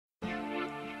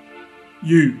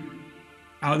You,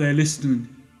 out there listening,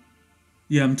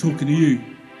 yeah, I'm talking to you.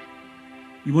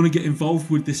 You want to get involved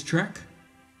with this track?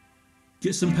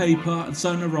 Get some paper and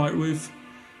something to write with.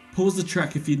 Pause the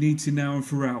track if you need to now and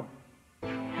throughout.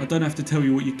 I don't have to tell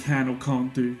you what you can or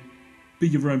can't do. Be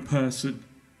your own person.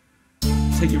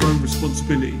 Take your own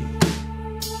responsibility.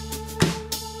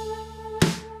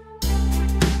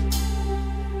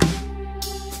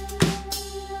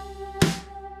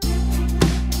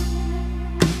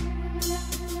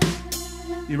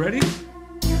 You ready?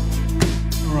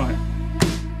 Alright,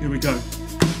 here we go.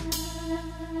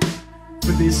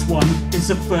 For this one, it's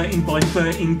a 13 by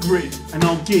 13 grid, and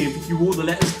I'll give you all the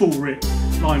letters for it.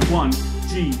 Line 1,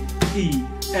 G, E,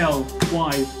 L,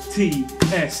 Y, T,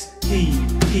 S, E,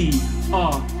 E,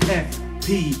 R, F,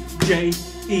 P, J,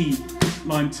 E.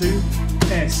 Line 2,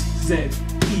 S, Z,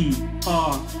 E,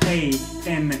 R, A,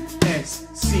 N, S,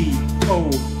 C, O,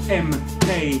 M,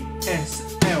 A,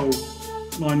 S, L.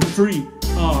 Line 3,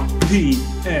 R, P,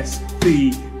 S,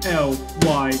 B, L,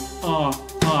 Y, R,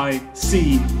 I,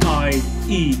 C, I,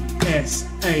 E, S,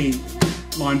 A.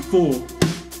 Line 4,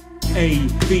 A,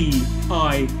 B,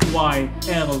 I, Y,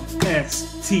 L,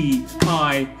 S, T,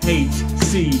 I, H,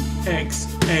 C,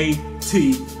 X, A,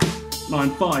 T.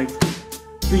 Line 5,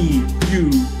 B, U,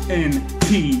 N,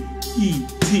 T, E,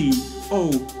 T,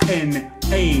 O, N,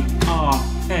 A, R,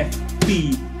 F,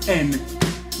 B, N.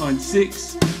 Line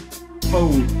 6, O,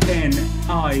 N,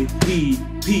 I, E,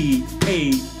 P,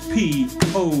 A, P,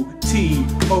 O, T,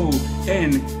 O,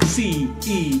 N, C,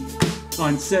 E.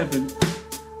 Line 7,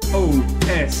 O,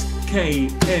 S, K,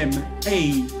 M,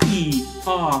 A, E,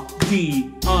 R,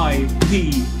 D, I,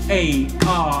 P, A,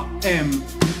 R, M.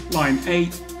 Line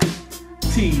 8,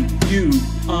 T, U,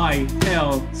 I,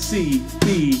 L, C,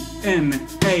 B, N,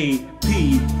 A,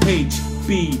 P, H,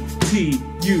 B, T,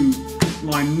 U.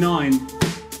 Line 9,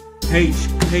 H,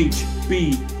 H,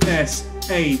 B, S,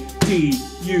 A, D,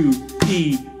 U,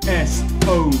 E, S,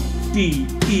 O, D,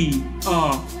 E,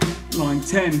 R. Line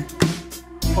 10,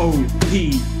 O,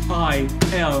 P, I,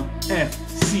 L, F,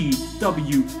 C,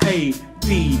 W, A,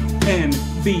 D, N,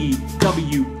 V,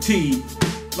 W, T.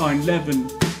 Line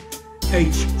 11,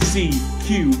 H, C,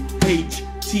 Q, H,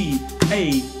 T,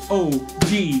 A, O,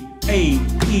 G, A,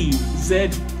 E,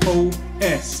 Z, O,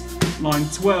 S. Line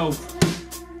 12,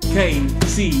 K,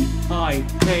 C, I,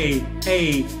 K,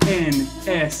 A, N,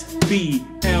 S, B,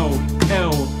 L,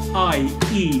 L, I,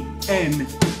 E, N.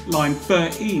 Line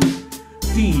 13,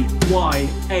 D, Y,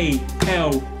 A,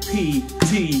 L, P,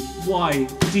 T, Y,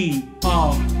 D,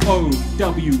 R, O,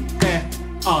 W,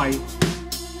 F, I.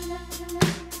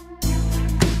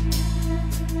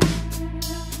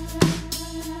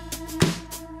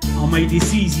 I'll make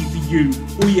this easy for you.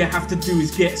 All you have to do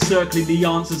is get circling the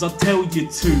answers I tell you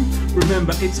to.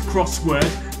 Remember, it's a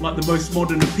crossword. Like the most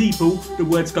modern of people, the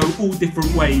words go all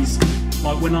different ways.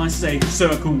 Like when I say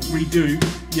circle, redo,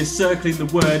 you're circling the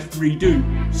word redo.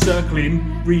 Circling,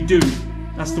 redo.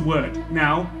 That's the word.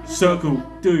 Now, circle,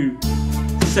 do.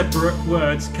 Separate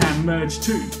words can merge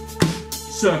too.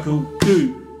 Circle,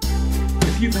 do.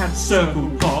 If you've had circle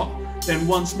pot, then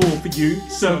once more for you,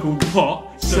 circle the pot.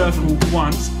 Circle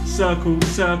once, circle,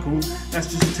 circle. That's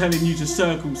just telling you to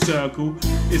circle, circle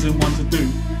isn't one to do.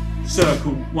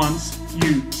 Circle once,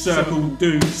 you, circle,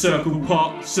 do, circle,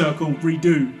 pot, circle,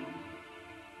 redo.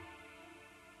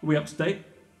 Are we up to date?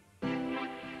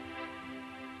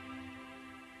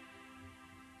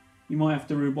 You might have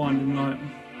to rewind and like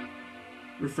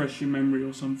refresh your memory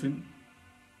or something.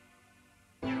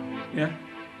 Yeah?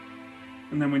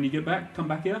 And then when you get back, come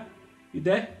back here. You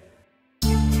there?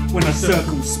 When I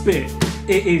circle spit,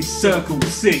 it is circle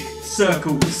sick,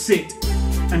 circle sit.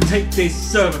 And take this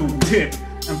circle tip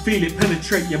and feel it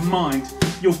penetrate your mind.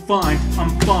 You'll find I'm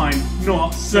fine,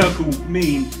 not circle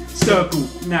mean. Circle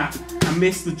nap and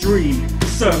miss the dream.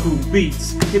 Circle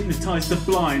beats, hypnotize the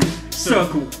blind.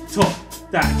 Circle top,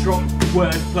 that drop,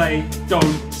 wordplay,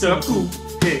 don't circle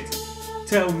hit.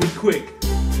 Tell me quick,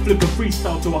 flip a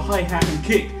freestyle to a hi-hat and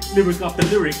kick. Lyric after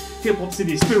lyric, hip-hop's in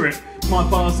your spirit. My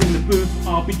bars in the booth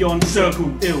are beyond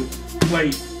circle ill.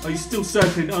 Wait, are you still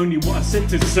circling only what I said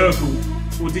to circle?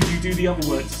 Or did you do the other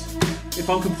words? If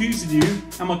I'm confusing you,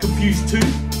 am I confused too?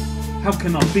 How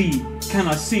can I be? Can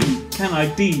I see? Can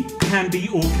I D? Candy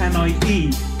or can I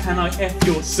E? Can I F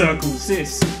your circle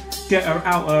sis? Get her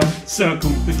out her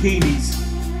circle bikinis.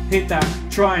 Hit that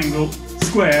triangle,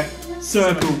 square,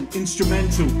 circle,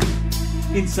 instrumental,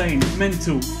 insane,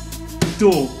 mental,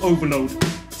 door overload.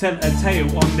 Tell a tale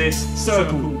on this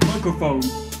circle microphone.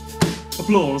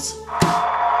 Applause.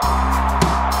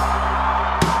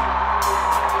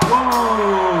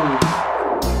 Whoa!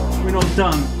 We're not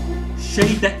done.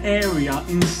 Shade the area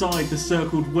inside the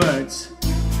circled words.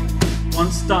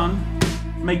 Once done,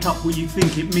 make up what you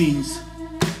think it means.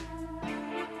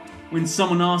 When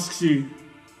someone asks you,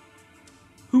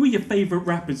 who are your favourite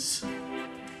rappers?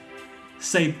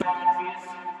 Say